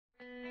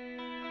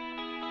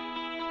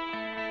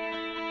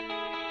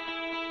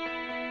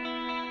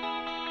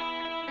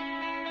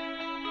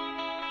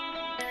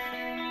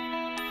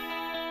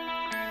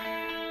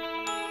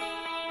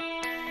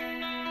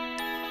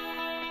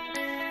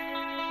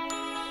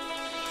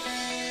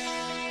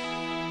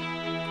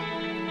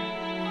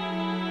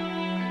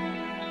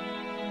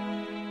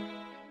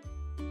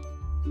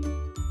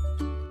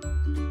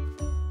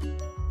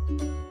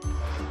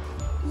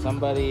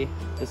Somebody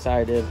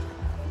decided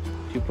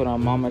to put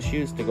on Mama's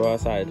shoes to go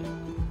outside.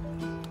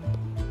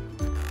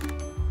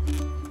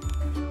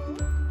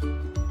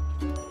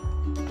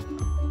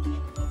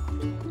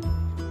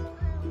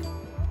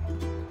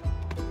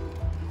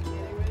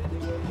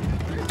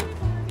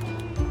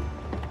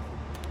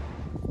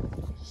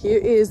 Here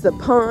is the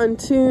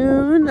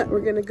pontoon that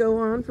we're gonna go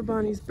on for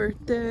Bonnie's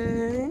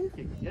birthday.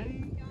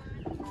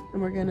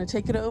 And we're gonna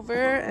take it over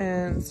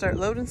and start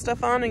loading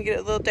stuff on and get it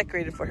a little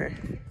decorated for her.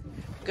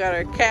 Got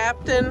our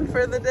captain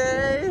for the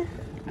day.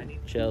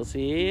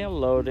 Chelsea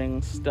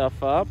loading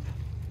stuff up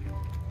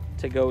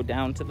to go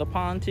down to the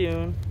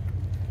pontoon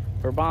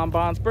for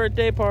Bonbon's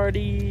birthday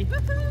party.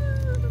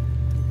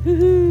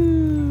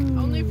 Woohoo!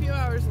 Only a few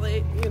hours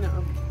late, you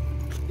know,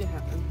 it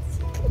happens.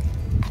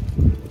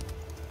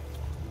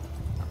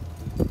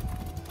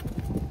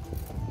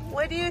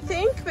 What do you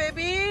think,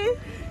 baby?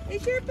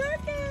 It's your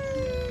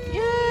birthday!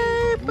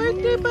 Yay!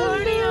 Birthday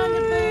party on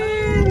the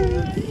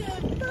boat!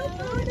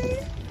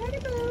 Party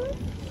boat!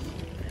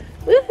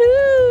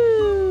 Woohoo!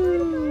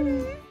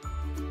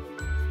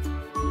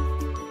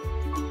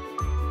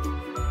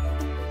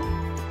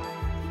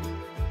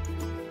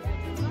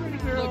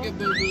 Look at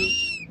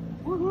baby.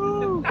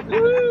 Woohoo!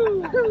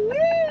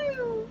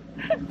 Woohoo!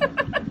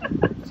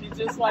 She's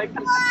just like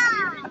the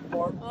steering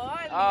form.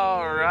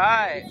 All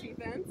right.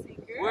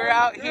 We're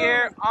out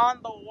here on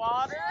the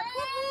water.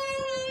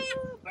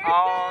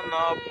 On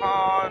the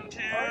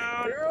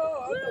pontoon.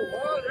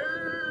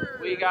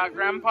 We got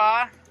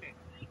Grandpa.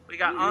 We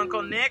got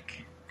Uncle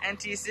Nick,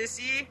 Auntie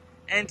Sissy,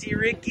 Auntie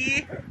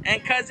Ricky,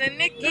 and Cousin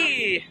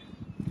Nikki.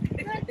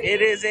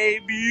 It is a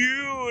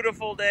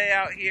beautiful day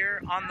out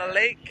here on the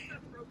lake.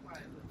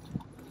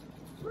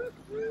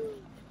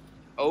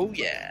 Oh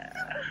yeah.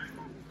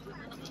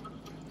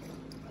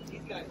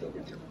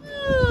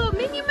 Ooh,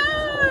 Minnie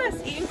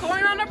Mouse! Eating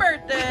corn on her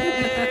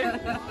birthday!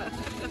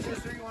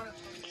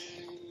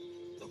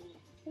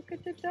 Look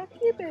at the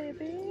ducky,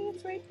 baby.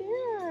 It's right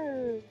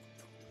there.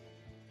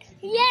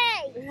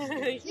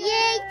 Yay!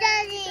 Yay,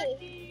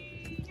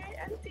 Daddy! Yay,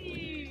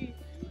 Auntie!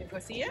 You go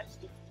see it?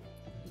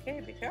 Okay,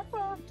 be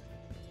careful.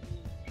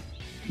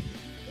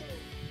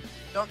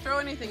 Don't throw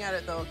anything at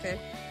it though, okay?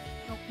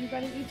 Oh, you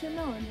gotta eat your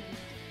melon.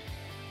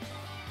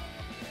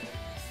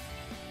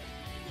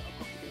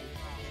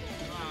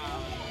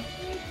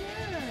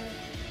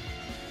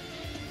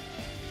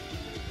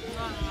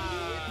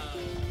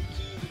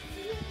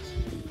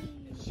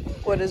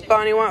 What does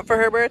Bonnie want for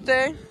her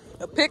birthday?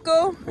 A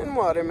pickle and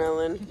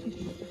watermelon.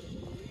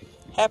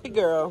 Happy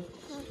girl.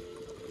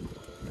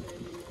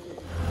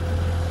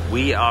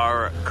 We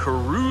are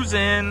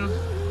cruising,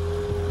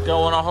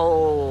 going a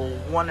whole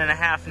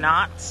 1.5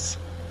 knots,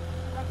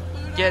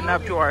 getting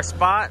up to our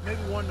spot. Maybe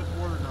 1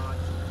 1/4 knots.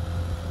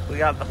 We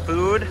got the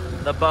food,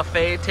 the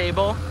buffet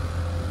table.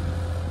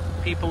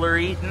 People are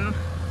eating.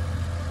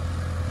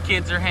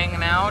 Kids are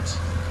hanging out.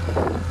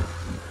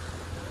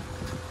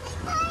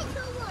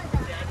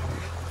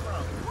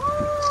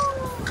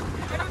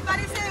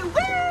 Everybody say woo!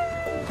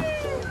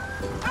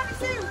 Everybody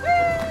say woo!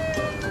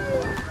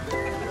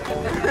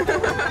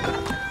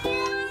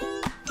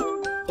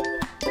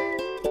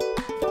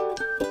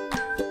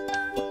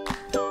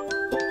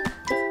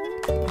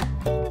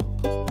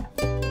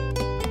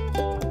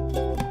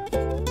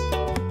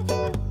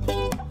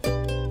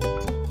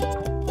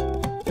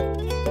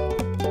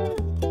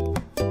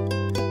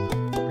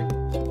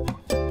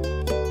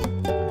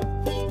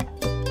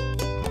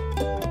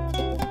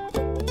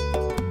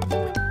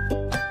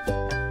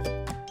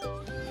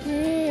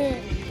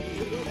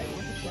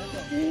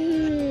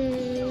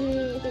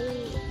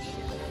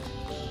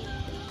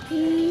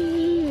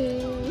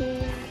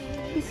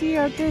 See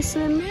out there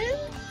swimming?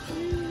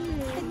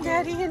 And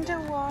Daddy in the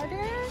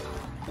water?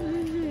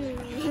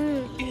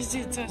 Is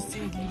it so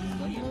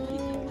silly?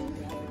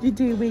 Did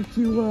they wake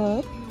you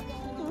up?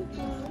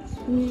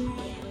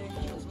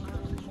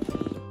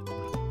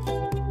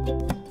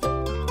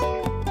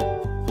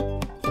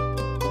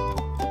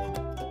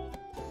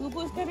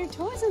 Boo-Boo's got her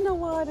toes in the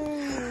water.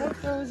 Her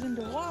toes in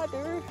the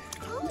water.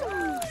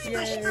 Oh,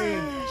 splash,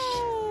 splash.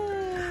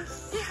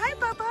 Say hi,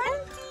 Bubba.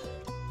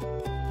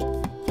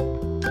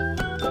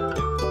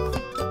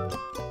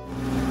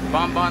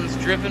 Bonbon's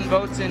driven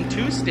boats in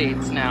 2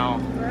 states now.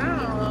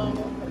 Wow.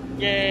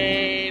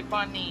 Yay,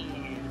 Bunny.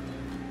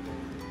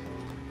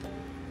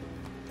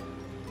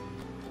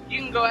 You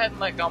can go ahead and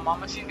let go,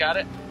 Mama. She's got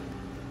it.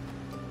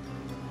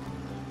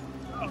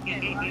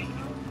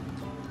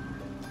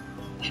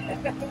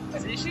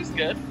 See, she's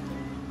good.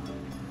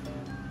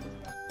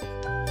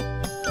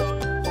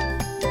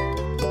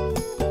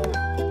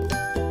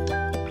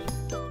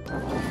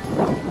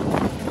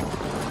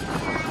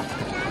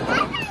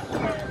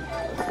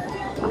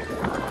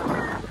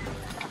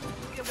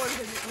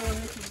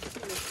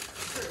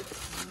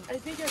 I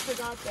think I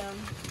forgot them.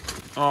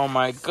 Oh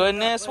my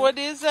goodness, what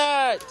is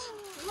that?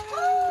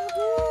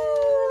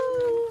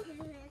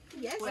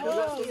 Yes,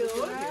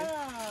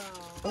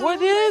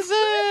 What is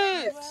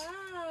it?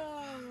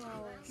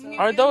 Wow.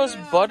 Are those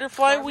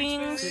butterfly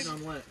wings?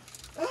 On what?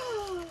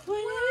 What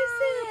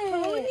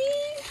is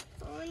it?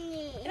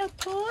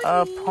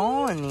 A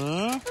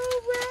pony?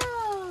 Oh,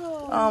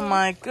 wow. Oh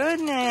my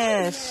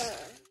goodness.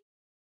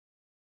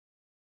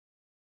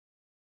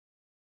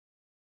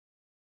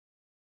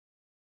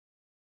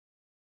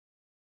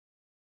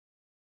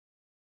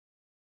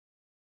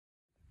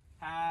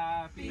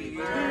 Happy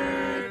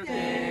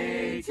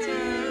birthday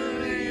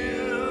to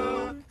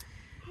you.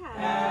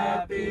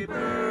 Happy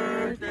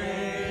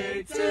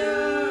birthday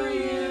to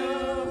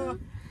you.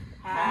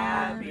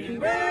 Happy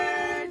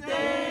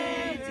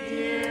birthday,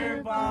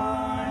 dear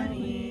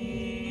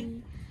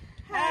Bonnie.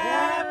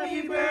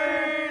 Happy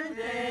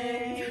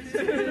birthday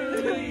to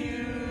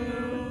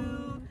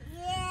you.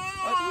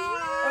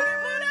 Okay,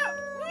 blow it out.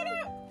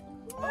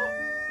 Oh.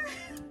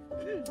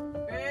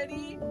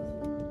 Ready?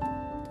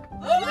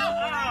 Blow it out.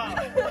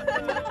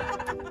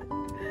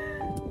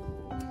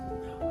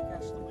 Oh my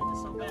gosh, the wind is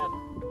so bad.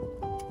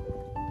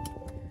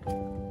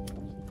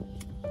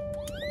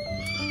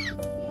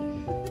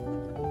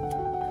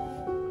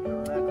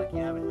 Like you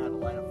haven't had a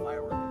light of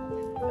firework in the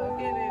wind.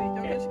 Okay, baby,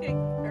 don't touch the cake.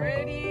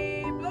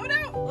 Ready? Blow it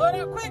out. Blow it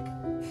out quick.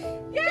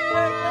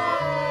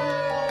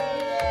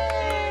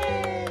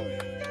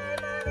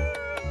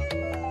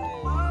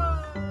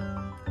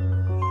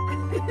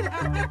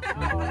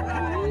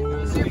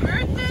 It's your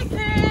birthday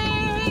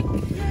cake.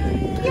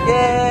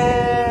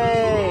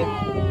 Yay!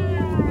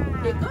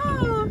 Here you go.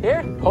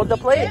 Here, hold the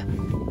plate.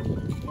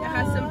 You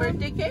have some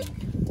birthday cake.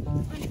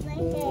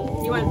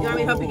 You want me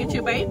to help you get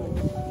you a bite?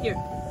 Here.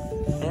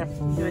 Here,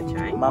 You want to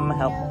try? Mama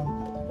help.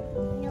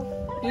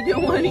 You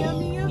don't want to.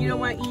 You don't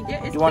want to eat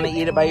it. It's You want to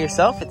cake. eat it by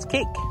yourself? It's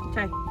cake.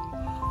 Try. Do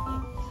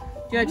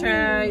you want to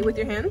try with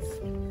your hands?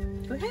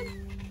 Go ahead.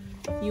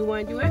 You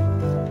want to do it?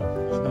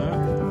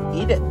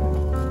 Eat it.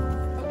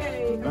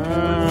 Okay.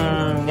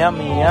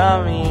 Yummy,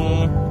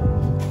 yummy.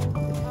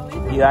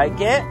 You like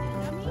it?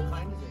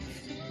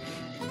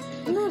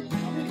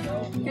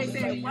 Okay,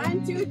 say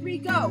 1, 2, 3,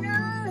 go.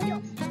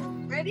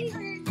 Ready?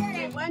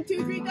 Okay, 1,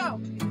 2, 3, go.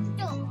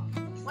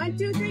 1,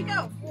 2, 3,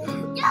 go.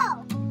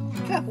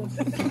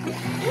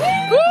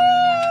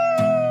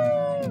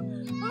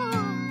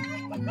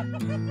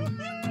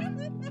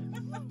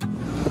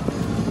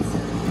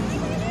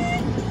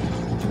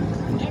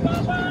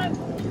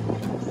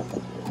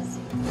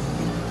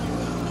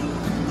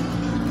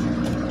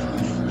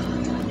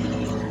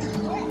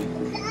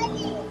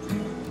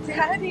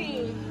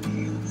 Daddy.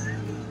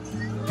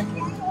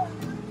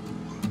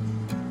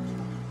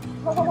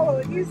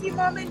 Oh, do you see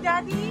Mom and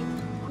Daddy?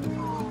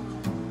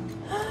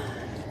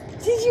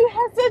 Did you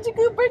have such a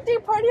good birthday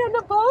party on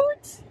the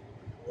boat?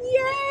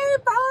 Yay,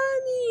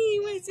 Bonnie!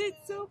 Was it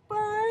so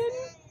fun?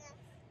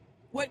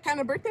 What kind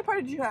of birthday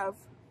party did you have?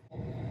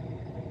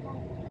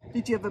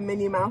 Did you have a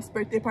Minnie Mouse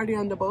birthday party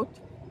on the boat?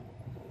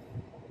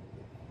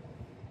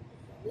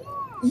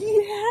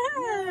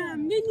 Yeah,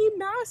 Minnie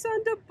Mouse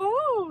on the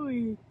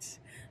boat.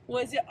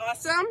 Was it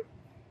awesome?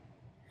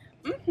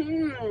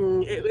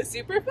 It was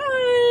super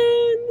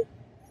fun.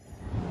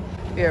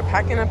 We are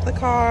packing up the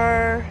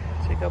car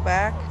to go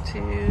back to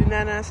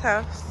Nana's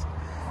house.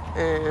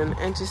 And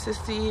Auntie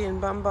Sissy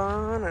and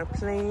Bonbon are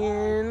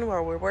playing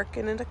while we're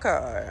working in the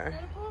car.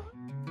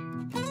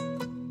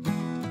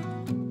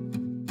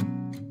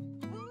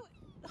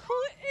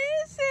 Who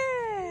is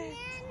it?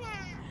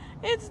 Nana.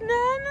 It's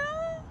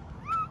Nana?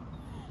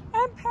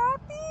 And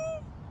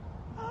Pappy?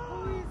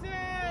 Who is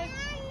it?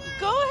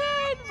 Go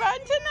ahead, run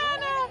to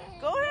Nana.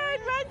 Go ahead,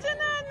 run to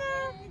Nana.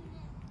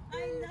 I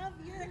love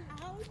your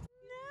house.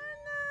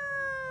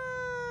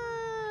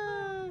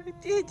 Nana,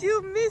 did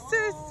you miss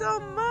her so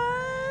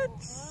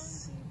much?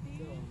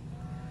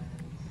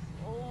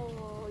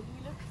 Oh, you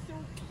look so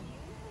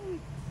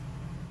cute.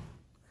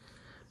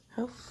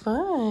 How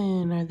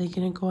fun. Are they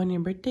going to go on your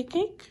birthday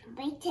cake?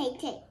 Birthday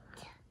cake.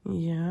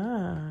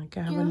 Yeah, I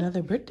can have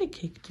another birthday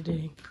cake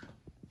today.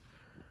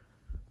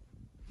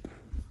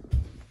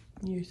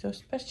 You're so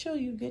special,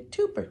 you get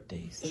 2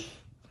 birthdays.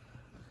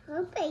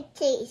 Birthday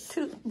cake.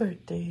 2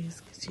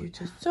 birthdays, because you're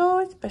just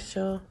so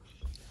special.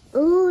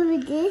 Ooh,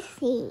 this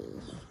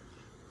thing.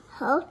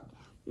 Hold.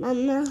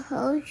 Mama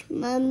hold.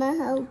 Mama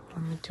hold.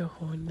 Want me to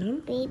hold them?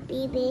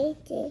 Baby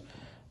birthday.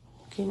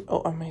 Okay.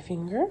 Oh, on my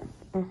finger?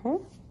 Mm-hmm.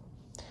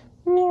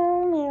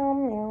 Meow, meow,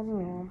 meow,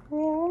 meow,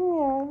 meow,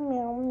 meow,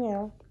 meow,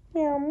 meow,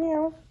 meow,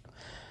 meow.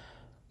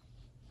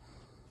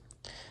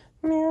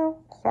 Meow,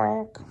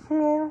 quack,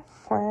 meow,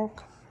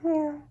 quack,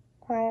 meow,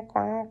 quack,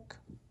 quack.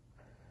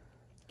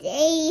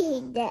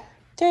 Daisy duck.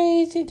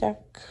 Daisy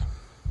Duck.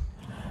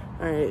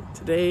 Alright,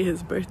 today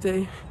is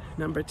birthday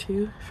number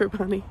 2 for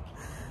Bonnie.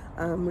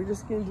 We're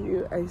just gonna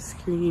do ice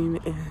cream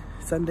and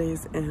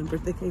sundaes and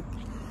birthday cake.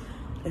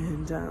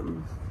 And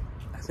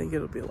I think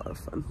it'll be a lot of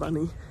fun.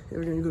 Bonnie,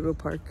 we're gonna go to a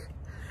park.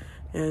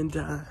 And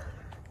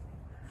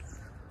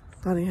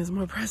Bonnie has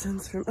more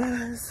presents from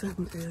us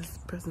and there's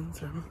presents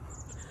from,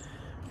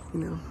 you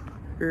know,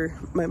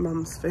 my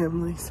mom's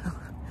family. So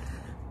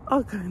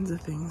all kinds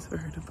of things for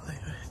her to play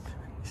with.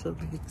 She'll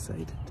be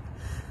excited.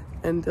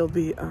 And there'll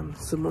be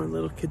some more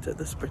little kids at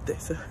this birthday,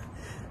 so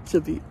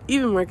she'll be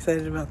even more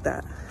excited about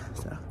that.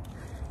 So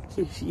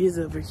Here she is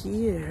over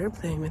here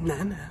playing with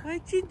Nana.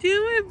 What you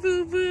doing,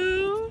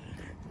 boo-boo?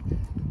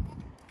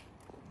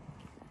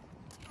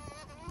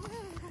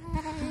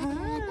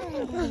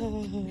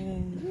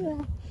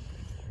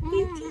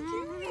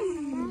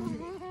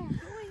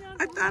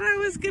 I thought I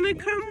was gonna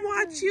come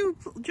watch you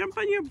jump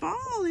on your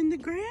ball in the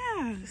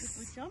grass.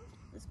 Let's jump.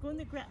 Let's go in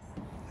the grass.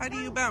 How do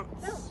you bounce?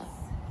 Bounce.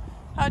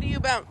 How do you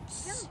bounce?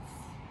 Bounce.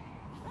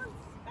 Bounce.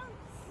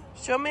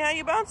 Bounce. Show me how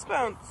you bounce.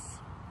 Bounce.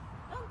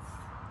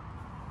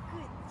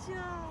 Good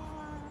job.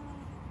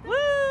 Woo!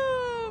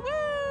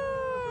 Woo!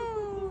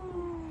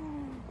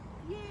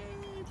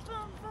 Yay,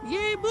 bum, bum.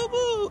 Yay,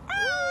 boo-boo!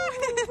 Ah!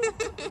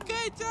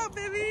 Good job,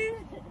 baby!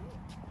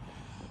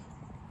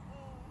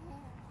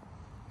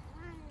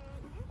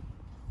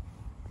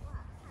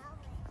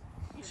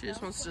 She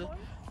just wants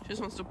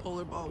to pull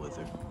her ball with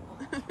her.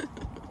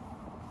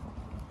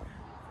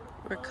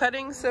 We're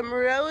cutting some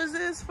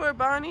roses for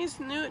Bonnie's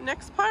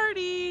next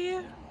party.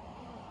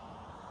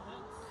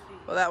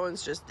 Well, that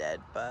one's just dead,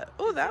 but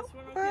oh, that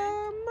one okay?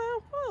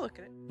 We'll look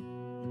at it.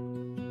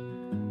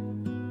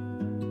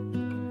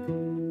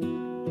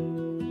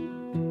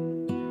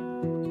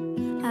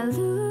 I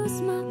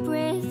lose my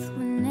breath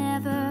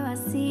whenever I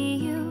see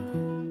you.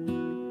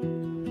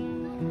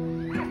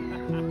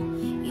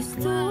 You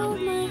stole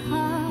my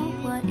heart,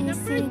 what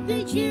is it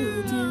that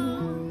you do?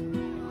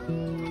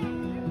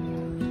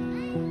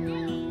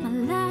 My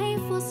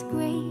life was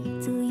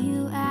great till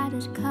you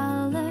added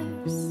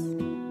colors.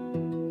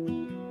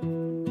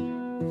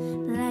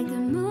 Like the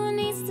moon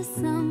needs the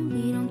sun,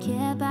 we don't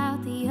care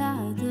about the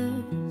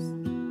others.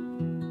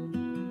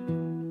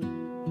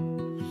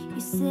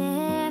 You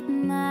set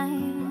my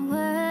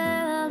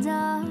world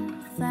on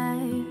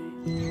fire.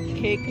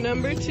 Cake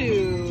number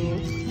 2.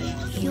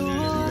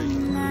 You're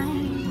my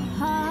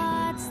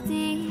heart's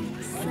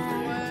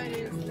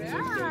desire. What is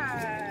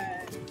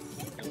that?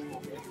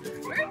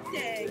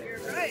 Birthday,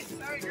 you're right.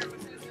 Sorry, girl.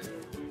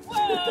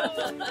 Whoa!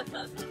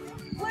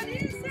 What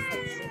is it?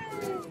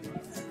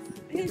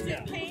 Is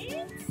it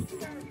paint?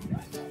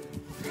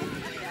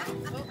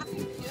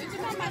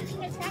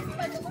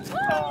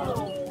 Oh no!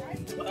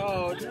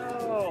 Oh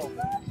no!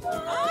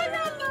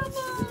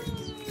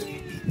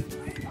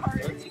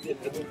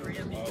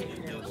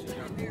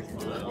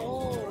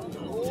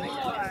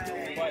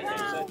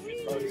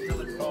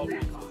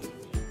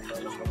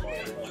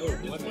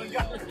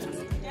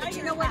 Now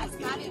you know what it's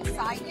got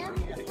inside him?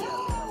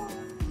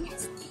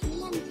 Yes,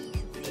 candy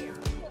in there.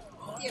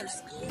 There's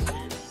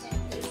candy.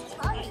 It's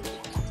tiny.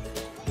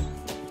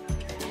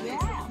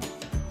 Yeah.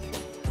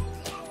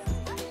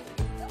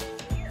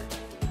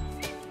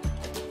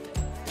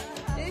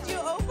 Did you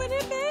open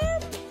it,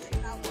 babe?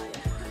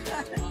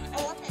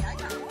 Oh, okay, I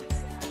got one.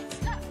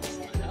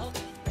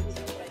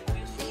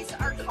 These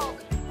are called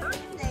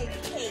birthday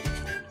cake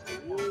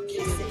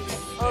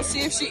kisses. I'll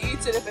see if she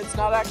eats it if it's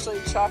not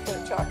actually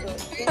chocolate.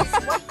 It's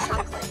white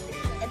chocolate.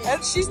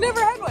 And she's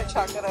never had white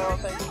chocolate, I don't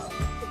think.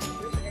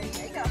 There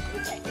you go. You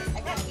take it. I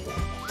got you.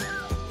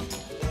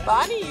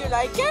 Bonnie, you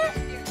like it?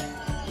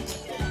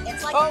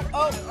 It's like Oh,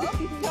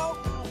 no.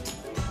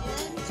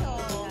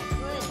 gentle.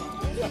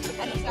 Good.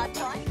 And he's not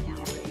crying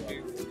now.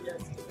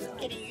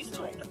 Getting used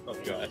to it. Oh,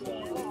 God.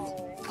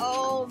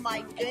 Oh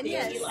my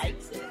goodness. He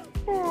likes it.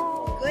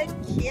 Good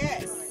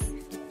kiss.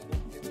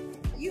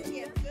 You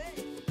get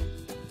good.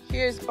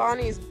 Here's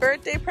Bonnie's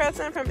birthday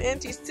present from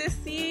Auntie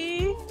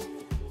Sissy.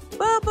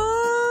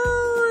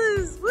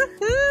 Bubbles!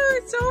 Woohoo!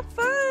 It's so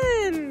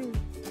fun!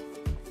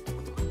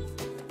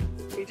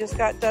 We just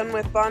got done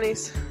with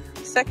Bonnie's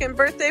second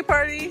birthday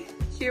party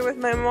here with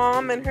my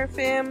mom and her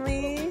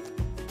family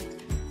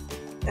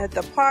at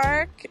the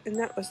park, and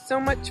that was so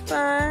much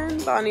fun.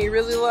 Bonnie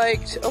really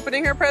liked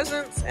opening her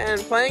presents and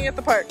playing at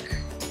the park.